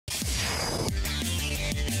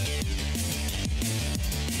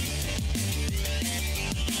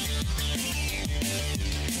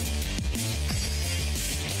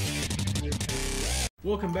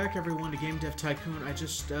Welcome back everyone to Game Dev Tycoon. I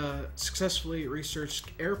just successfully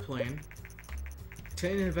researched Airplane.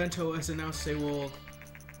 Today Invento has announced they will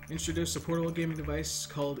introduce a portable gaming device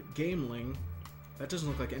called Gameling. That doesn't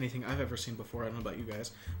look like anything I've ever seen before, I don't know about you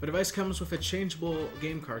guys. The device comes with a changeable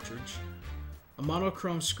game cartridge, a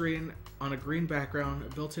monochrome screen on a green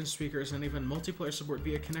background, built-in speakers, and even multiplayer support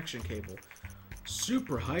via connection cable.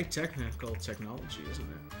 Super high technical technology, isn't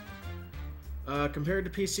it? Compared to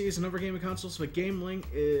PCs and other gaming consoles, the Gameling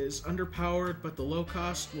is underpowered, but the low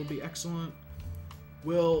cost will be excellent.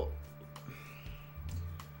 The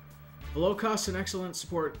low cost and excellent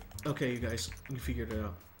support... Okay, you guys, you figured it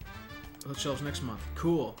out. Let's shelves next month.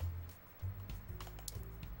 Cool.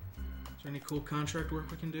 Is there any cool contract work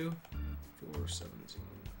we can do? 417.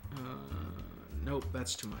 Nope,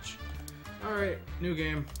 that's too much. Alright, new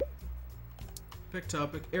game. Pick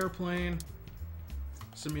topic. Airplane.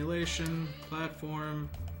 Simulation. Platform.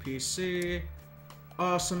 PC.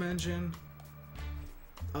 Awesome engine.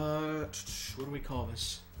 What do we call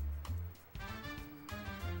this?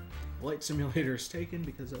 Light Simulator is taken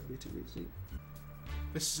because that'd be too easy.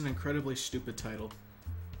 This is an incredibly stupid title.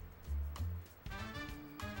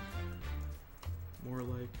 More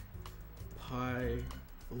like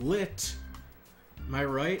Pilot. Am I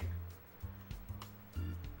right?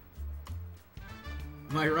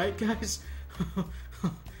 Am I right, guys?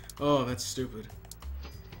 Oh, that's stupid.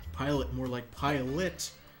 Pilot, more like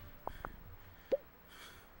Pilot.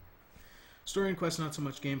 Story and quest, not so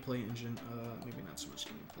much gameplay engine. Maybe not so much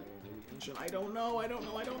gameplay engine. I don't know.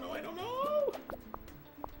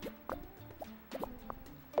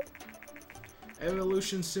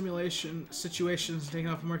 Evolution simulation situations taking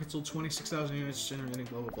off the market, sold 26,000 units, generating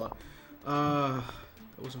blah blah blah.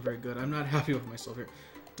 That wasn't very good. I'm not happy with myself here.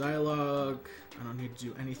 Dialogue. I don't need to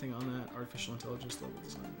do anything on that. Artificial intelligence, level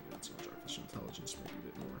design. Not so much artificial intelligence, maybe a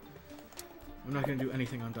bit more. I'm not going to do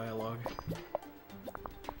anything on dialogue.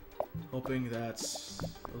 Hoping that those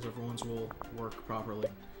other ones will work properly.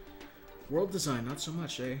 World design, not so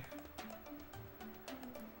much, eh?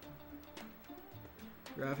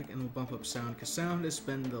 Graphic, and we'll bump up sound, because sound has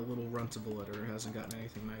been the little runt of the litter. It hasn't gotten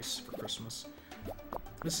anything nice for Christmas.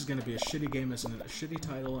 This is going to be a shitty game, isn't it? A shitty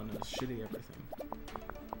title and a shitty everything.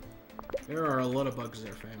 There are a lot of bugs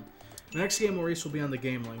there, fam. The next game we'll release will be on the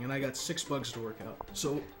Gameling, and I got 6 bugs to work out.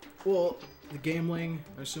 So, well, the Gameling,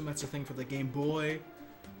 I assume that's a thing for the Game Boy.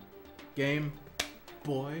 Game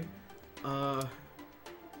Boy.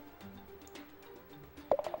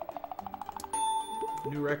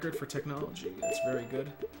 New record for technology. That's very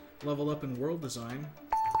good. Level up in world design.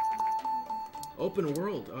 Open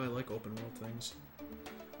world. Oh, I like open world things.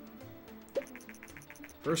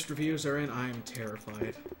 First reviews are in. I am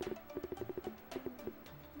terrified.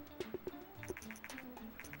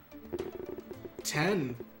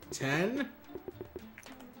 Ten.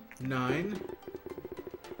 9.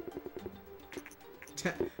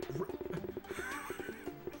 10. What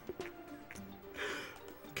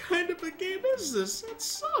kind of a game is this? That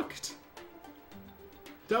sucked.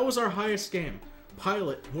 That was our highest game.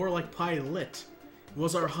 Pilot, more like Pilot,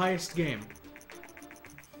 was our highest game.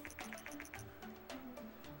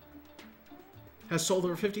 Has sold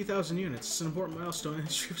over 50,000 units. It's an important milestone in the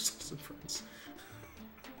history of Cess and Friends.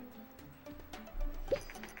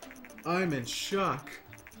 I'm in shock.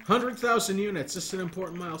 100,000 units. This is an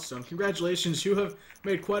important milestone. Congratulations, you have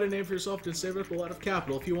made quite a name for yourself and saved up a lot of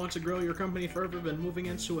capital. If you want to grow your company further, then moving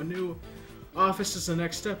into a new office is the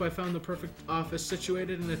next step. I found the perfect office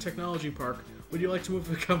situated in a technology park. Would you like to move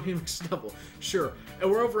the company next level? Sure. And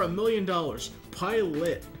we're over $1 million.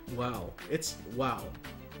 Pilot. Wow. It's wow.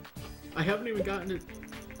 I haven't even gotten to...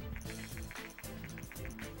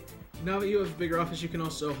 Now that you have a bigger office, you can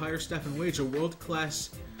also hire staff and wage a world-class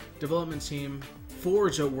development team.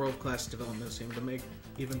 Forge a world-class development team to make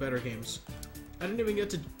even better games. I didn't even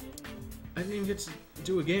get to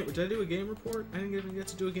do a game. Did I do a game report? I didn't even get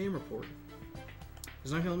to do a game report.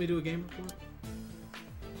 It's not gonna let me do a game report?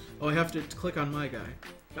 Oh, I have to click on my guy.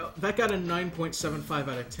 Oh, that got a 9.75 out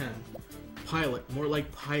of 10. Pilot, more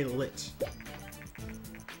like Pilot.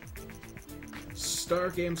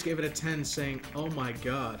 Star Games gave it a 10, saying, "Oh my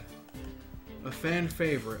god, a fan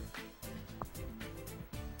favorite."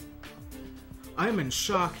 I'm in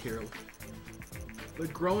shock here.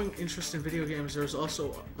 With growing interest in video games, there's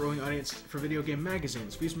also a growing audience for video game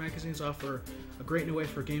magazines. These magazines offer a great new way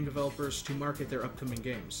for game developers to market their upcoming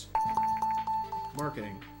games.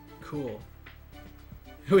 Marketing. Cool.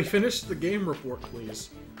 We finished the game report, please.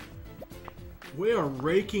 We are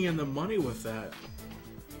raking in the money with that.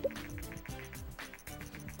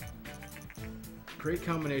 Great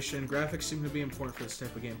combination. Graphics seem to be important for this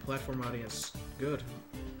type of game. Platform audience. Good.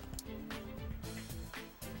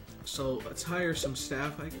 So let's hire some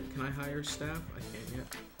staff. Can I hire staff? I can't yet.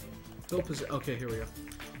 Fill position. Okay, here we go.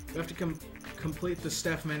 You have to complete the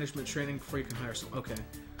staff management training before you can hire some. Okay.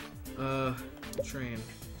 Train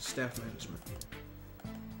staff management.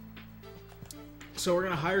 So we're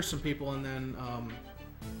gonna hire some people, and then,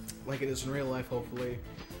 like it is in real life, hopefully,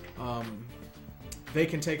 they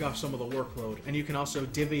can take off some of the workload, and you can also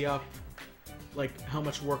divvy up, like, how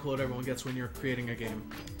much workload everyone gets when you're creating a game.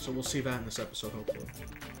 So we'll see that in this episode, hopefully.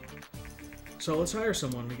 So let's hire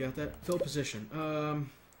someone. We got that. Fill position.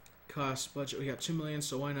 Cost, budget. We got 2 million,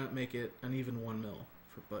 so why not make it an even 1 mil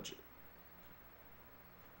for budget?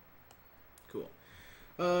 Cool.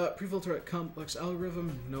 Pre-filter at complex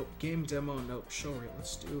algorithm. Nope. Game demo. Nope. Show reel.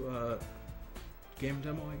 Let's do game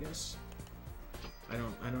demo, I guess. I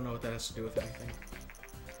don't know what that has to do with anything.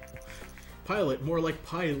 Pilot, more like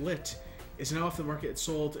pilot, is now off the market. It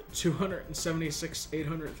sold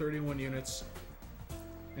 276,831 units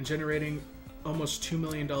and generating almost $2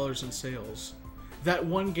 million in sales. That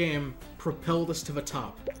one game propelled us to the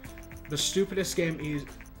top. The stupidest game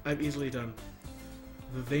I've easily done.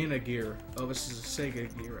 Vivena Gear. Oh, this is a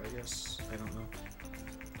Sega gear, I guess. I don't know.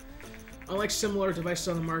 Unlike similar devices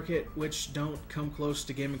on the market, which don't come close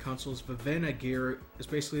to gaming consoles, Vivena Gear is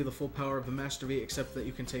basically the full power of the Master V, except that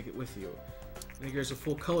you can take it with you. Vivena Gear is a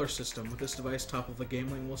full color system. With this device top of the game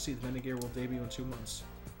lane, we'll see the Vivena Gear will debut in 2 months.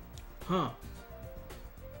 Huh.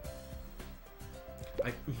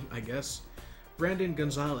 I guess. Brandon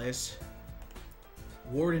Gonzalez.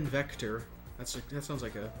 Warden Vector. That sounds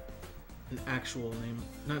like an actual name.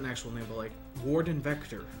 Not an actual name, but like Warden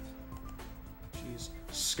Vector. Jeez.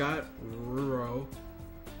 Scott Ruro.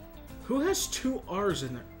 Who has 2 R's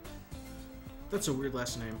in there? That's a weird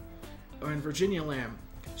last name. And Virginia Lamb.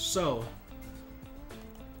 So,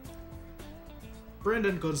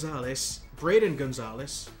 Braden Gonzalez.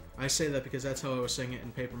 I say that because that's how I was saying it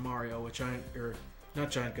in Paper Mario, not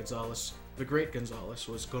Giant Gonzalez. The Great Gonzalez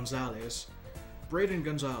was Gonzalez. Braden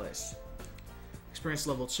Gonzalez. Experience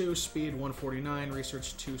level 2, speed 149,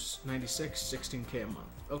 research 296, 16k a month.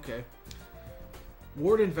 Okay.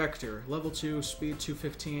 Warden Vector, level 2, speed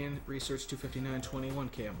 215, research 259,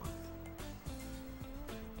 21k a month.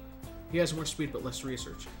 He has more speed but less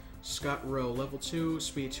research. Scott Rowe, level 2,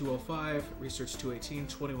 speed 205, research 218,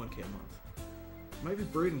 21k a month. Might be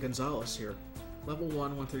Braden Gonzalez here. Level 1,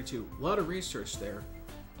 132. A lot of research there.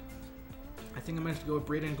 I think I might have to go with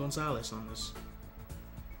Braden Gonzalez on this.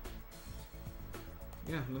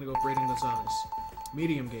 Yeah, I'm gonna go with Braden Gonzalez.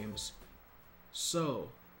 Medium games. So,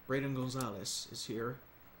 Braden Gonzalez is here.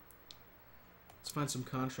 Let's find some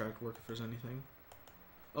contract work if there's anything.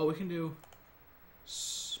 Oh, we can do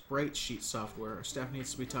sprite sheet software. Our staff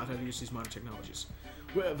needs to be taught how to use these modern technologies.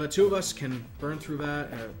 The 2 of us can burn through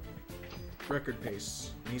that at record pace,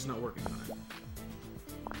 and he's not working on it.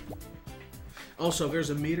 Also, there's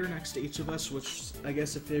a meter next to each of us, which I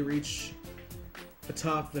guess if they reach the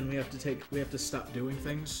top, then we have to stop doing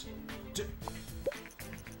things.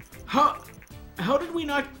 How did we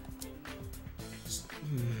not?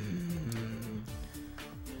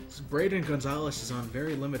 Braden Gonzalez is on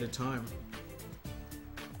very limited time.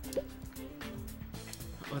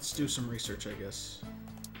 Let's do some research, I guess.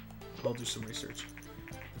 I'll do some research.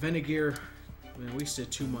 Venegear, man, we said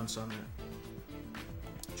 2 months on that.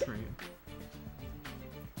 Train.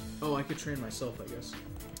 Oh, I could train myself, I guess.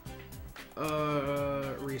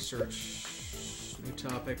 Research. New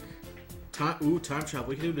topic. Time travel.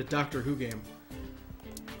 We can do the Doctor Who game.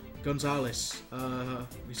 Gonzalez.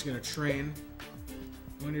 He's gonna train.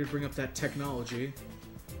 We need to bring up that technology.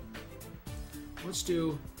 Let's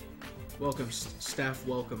do staff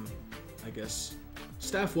welcome, I guess.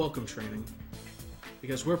 Staff welcome training.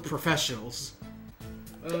 Because we're professionals.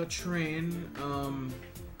 Train,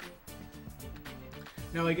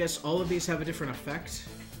 now I guess all of these have a different effect.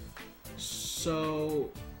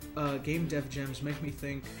 So, game dev gems make me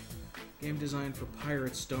think game design for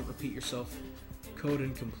pirates, don't repeat yourself, code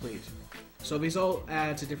incomplete. So these all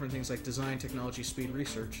add to different things like design, technology, speed,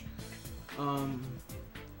 research. I'm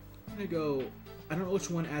gonna go, I don't know which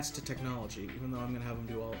one adds to technology, even though I'm gonna have them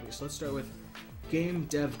do all of these. So let's start with game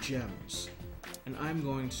dev gems. And I'm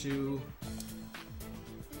going to,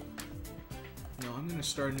 I'm gonna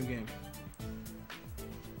start a new game.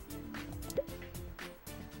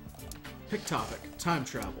 Pick topic, time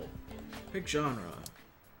travel. Pick genre,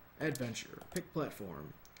 adventure. Pick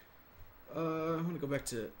platform. I want to go back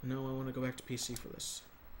to... No, I want to go back to PC for this.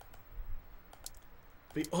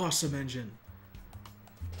 The awesome engine.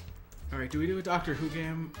 Alright, do we do a Doctor Who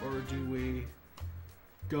game, or do we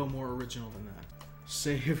go more original than that?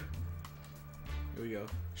 Save. Here we go.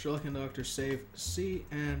 Sherlock and Doctor, save C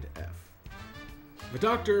and F. The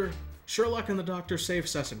Doctor Sherlock and the Doctor save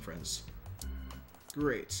Cess and friends.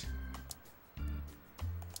 Great.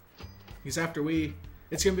 Because after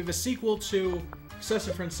it's going to be the sequel to Cess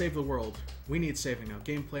and Friends Save the World. We need saving now.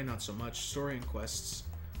 Gameplay, not so much. Story and quests.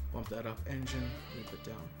 Bump that up. Engine, move it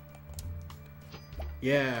down.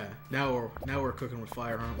 Yeah, now we're cooking with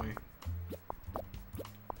fire, aren't we?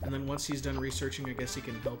 And then once he's done researching, I guess he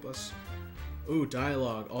can help us. Ooh,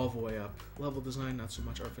 dialogue, all the way up. Level design, not so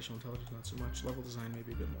much. Artificial intelligence, not so much. Level design,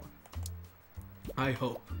 maybe a bit more. I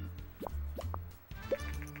hope.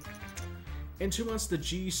 In 2 months, the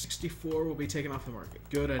G64 will be taken off the market.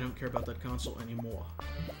 Good, I don't care about that console anymore.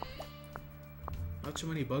 Not too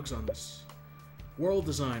many bugs on this. World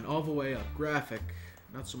design, all the way up. Graphic,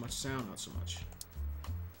 not so much. Sound, not so much.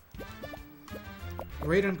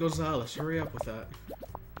 Raiden Gonzalez, hurry up with that.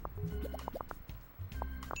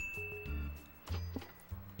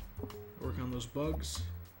 Work on those bugs.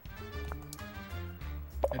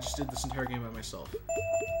 I just did this entire game by myself.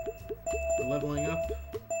 We're leveling up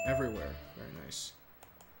everywhere. Very nice.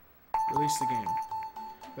 Release the game.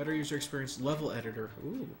 Better user experience. Level editor.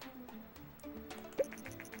 Ooh.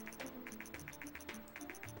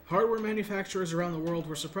 Hardware manufacturers around the world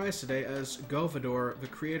were surprised today as Galvador, the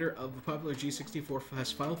creator of the popular G64,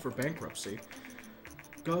 has filed for bankruptcy.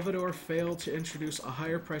 Galvador failed to introduce a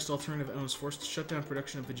higher-priced alternative and was forced to shut down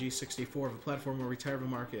production of the G64. The platform will retire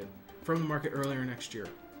from the market earlier next year.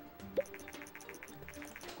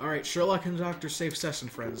 Alright, Sherlock and Doctor save Cess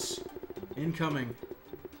and friends. Incoming.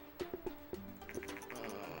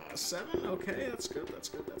 7? Okay, that's good, that's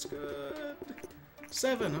good, that's good.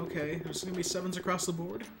 7, okay. There's gonna be 7s across the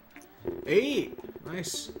board. 8!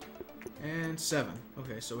 Nice. And 7.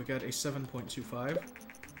 Okay, so we got a 7.25.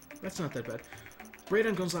 That's not that bad.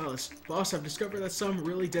 Raiden Gonzalez. Boss, I've discovered that some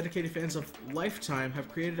really dedicated fans of Lifetime have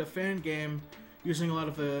created a fan game using a lot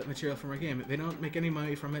of the material from our game. They don't make any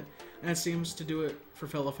money from it, and it seems to do it for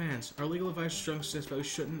fellow fans. Our legal advice strongly says that we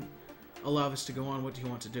shouldn't allow this to go on. What do you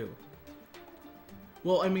want to do?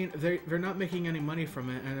 Well, I mean, they're not making any money from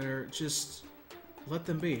it, and they're just... let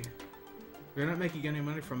them be. They're not making any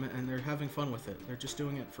money from it, and they're having fun with it. They're just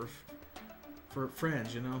doing it for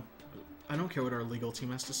friends, you know? I don't care what our legal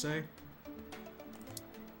team has to say.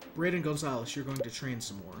 Raiden Gonzalez, you're going to train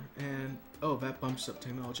some more. And, oh, that bumps up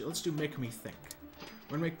technology. Let's do Make Me Think.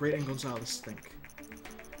 We're gonna make Raiden Gonzalez think.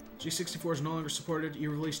 G64 is no longer supported.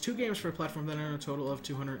 You released 2 games for a platform that earned a total of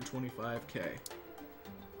 225k.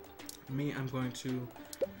 Me, I'm going to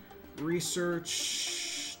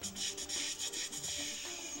research...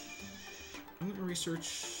 I'm going to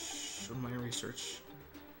research... what am I going to research?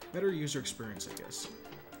 Better user experience, I guess.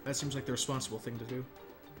 That seems like the responsible thing to do.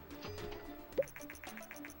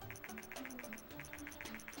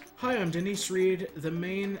 Hi, I'm Denise Reed, the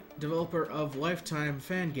main developer of Lifetime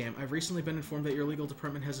fan game. I've recently been informed that your legal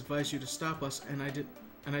department has advised you to stop us, and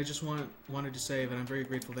I just wanted to say that I'm very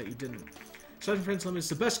grateful that you didn't. Cess and Friends Limited is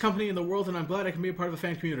the best company in the world, and I'm glad I can be a part of the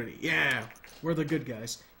fan community. Yeah, we're the good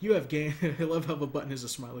guys. You have gained... I love how the button is a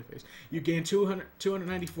smiley face. You gained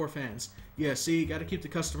 294 fans. Yeah, see, you gotta keep the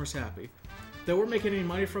customers happy. They weren't making any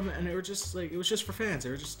money from it, and it was just for fans.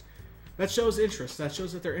 They were just... that shows interest. That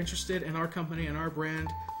shows that they're interested in our company and our brand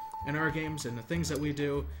and our games and the things that we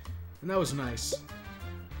do, and that was nice.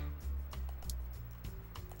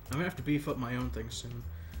 I'm gonna have to beef up my own thing soon.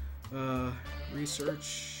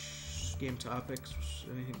 Research, game topics,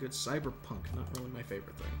 anything good? Cyberpunk, not really my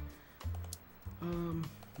favorite thing.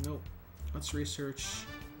 Nope. Let's research.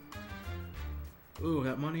 Ooh,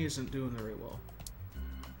 that money isn't doing very well.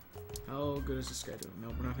 How good is this guy doing?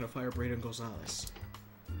 Nope, we're not gonna fire Raiden Gonzalez.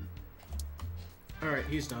 Alright,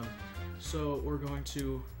 he's done. So we're going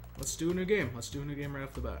to... let's do a new game. Let's do a new game right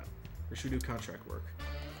off the bat. Or should we do contract work?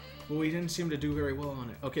 Well, we didn't seem to do very well on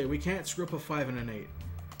it. Okay, we can't screw up a 5 and an 8.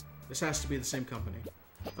 This has to be the same company.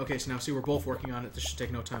 Okay, so now see, we're both working on it. This should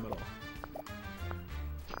take no time at all.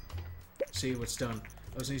 See what's done.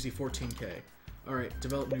 That was an easy 14k. Alright,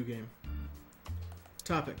 develop new game.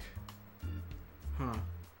 Topic. Huh.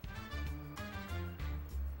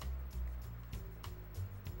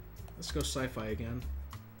 Let's go sci-fi again.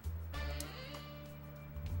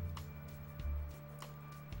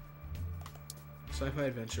 Sci-fi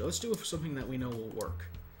adventure. Let's do something that we know will work.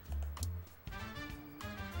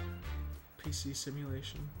 PC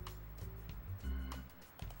simulation.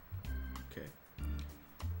 Okay.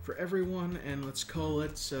 For everyone, and let's call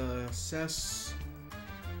it Cess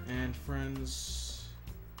and Friends.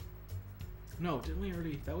 No, didn't we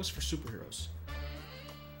already? That was for superheroes.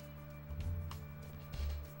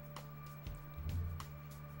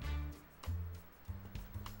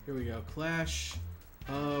 Here we go. Clash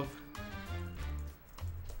of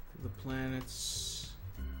the Planets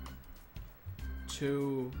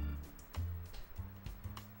to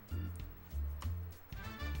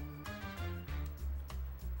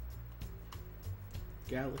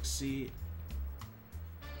Galaxy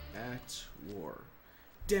at War.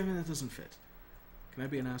 Damn it, that doesn't fit. Can I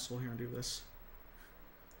be an asshole here and do this?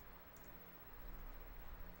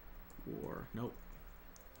 War. Nope.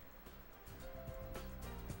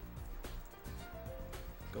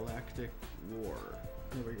 Galactic War.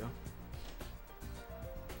 There we go.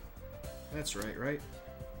 That's right, right?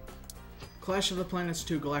 Clash of the Planets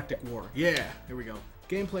 2 Galactic War. Yeah, here we go.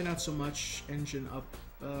 Gameplay not so much. Engine up.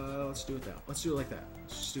 Let's do it that. Let's do it like that.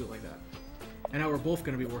 Let's just do it like that. And now we're both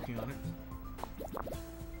going to be working on it.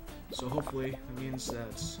 So hopefully that means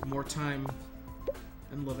that more time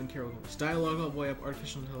and love and care will go. Dialogue all the way up.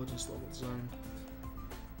 Artificial intelligence level design.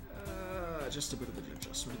 Just a bit of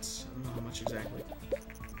adjustments. I don't know how much exactly.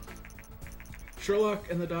 Sherlock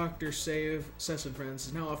and the Doctor Save Cess and Friends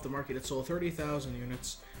is now off the market. It sold 30,000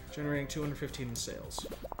 units, generating 215 in sales.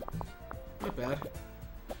 Not bad.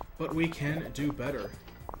 But we can do better.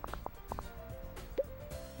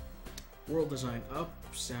 World design up,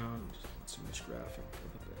 sound, let's image graphic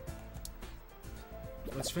up a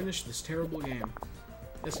bit. Let's finish this terrible game.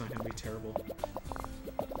 It's not gonna be terrible.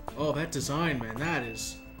 Oh, that design, man, that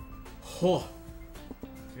is... Oh!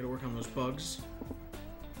 I gotta work on those bugs.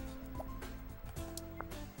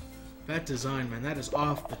 That design, man, that is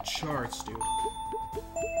off the charts, dude.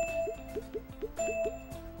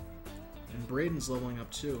 And Brayden's leveling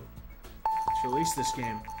up too. Let's release this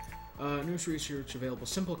game. News research available.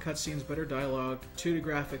 Simple cutscenes, better dialogue, 2D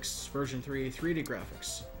graphics, version 3, 3D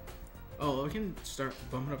graphics. Oh, we can start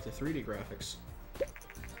bumping up the 3D graphics.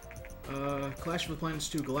 Clash of the Planets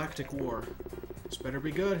 2 Galactic War. This better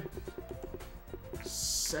be good.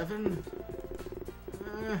 7?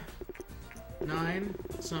 9?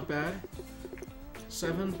 It's not bad.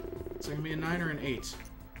 7? It's gonna be a 9 or an 8.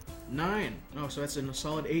 9! Oh, so that's a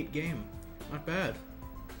solid 8 game. Not bad.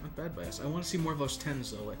 Not bad by us. I want to see more of those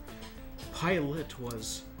 10s though. Like, Pilot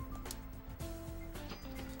was...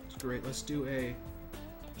 It's great. Let's do a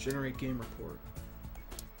generate game report.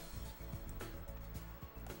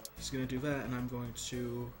 He's gonna do that, and I'm going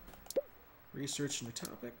to research a new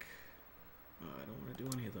topic. I don't want to do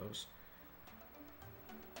any of those.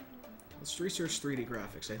 Let's research 3D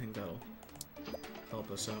graphics. I think that'll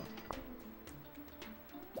help us out.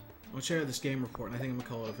 I'll share this game report, and I think I'm gonna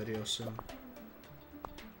call it a video soon.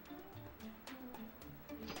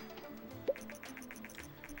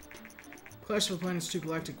 Clash of the Planets 2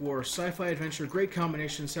 Galactic War. Sci-fi adventure. Great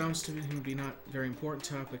combination. Sounds to me to be not very important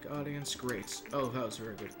topic. Audience. Great. Oh, that was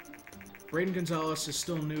very good. Brayden Gonzalez is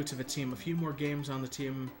still new to the team. A few more games on the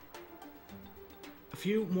team. A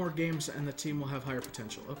few more games and the team will have higher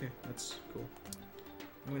potential. Okay, that's cool.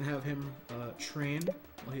 I'm going to have him train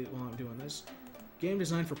while I'm doing this. Game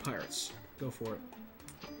design for pirates. Go for it.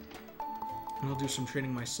 And I'll do some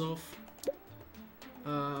training myself.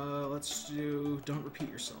 Let's do don't repeat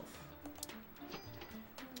yourself.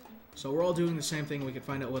 So we're all doing the same thing. We can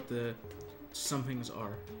find out what the some things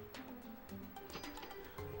are.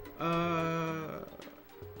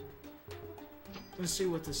 Let's see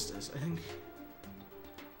what this does. I think.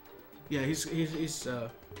 Yeah, he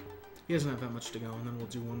doesn't have that much to go, and then we'll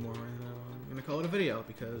do one more. And I'm gonna call it a video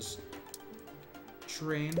because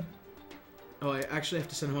train. Oh, I actually have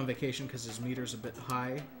to send him on vacation because his meter's a bit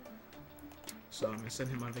high. So I'm gonna send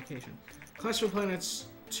him on vacation. Clash of Planets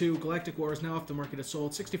 2 Galactic War is now off the market. It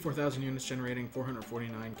sold 64,000 units, generating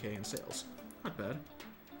 449k in sales. Not bad.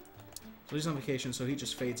 So he's on vacation, so he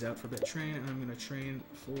just fades out for a bit. Train, and I'm gonna train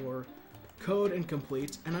for code and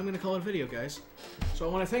complete, and I'm gonna call it a video, guys. So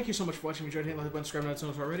I want to thank you so much for watching. If you enjoyed it, hit like the button, subscribe, not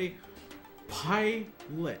so already.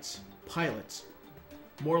 Pilot,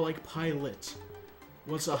 more like Pilot,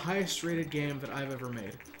 was the highest rated game that I've ever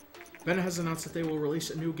made. Vena has announced that they will release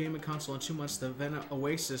a new gaming console in 2 months. The Vena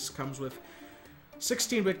Oasis comes with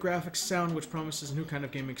 16-bit graphics, sound, which promises a new kind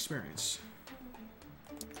of gaming experience.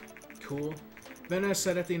 Cool. Vena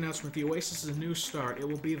said at the announcement, the Oasis is a new start. It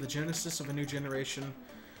will be the genesis of a new generation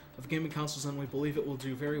of gaming consoles, and we believe it will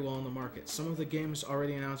do very well in the market. Some of the games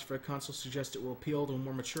already announced for a console suggest it will appeal to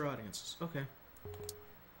more mature audiences. Okay.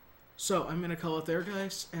 So, I'm gonna call it there,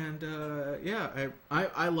 guys, and, yeah,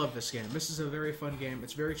 I love this game. This is a very fun game.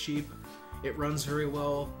 It's very cheap. It runs very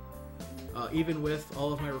well, even with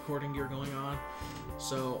all of my recording gear going on.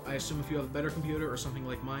 So, I assume if you have a better computer or something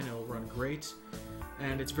like mine, it'll run great.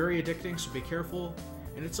 And it's very addicting, so be careful.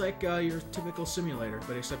 And it's like your typical simulator,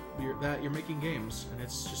 but except you're making games, and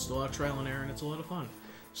it's just a lot of trial and error, and it's a lot of fun.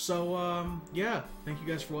 So, yeah, thank you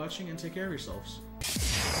guys for watching, and take care of yourselves.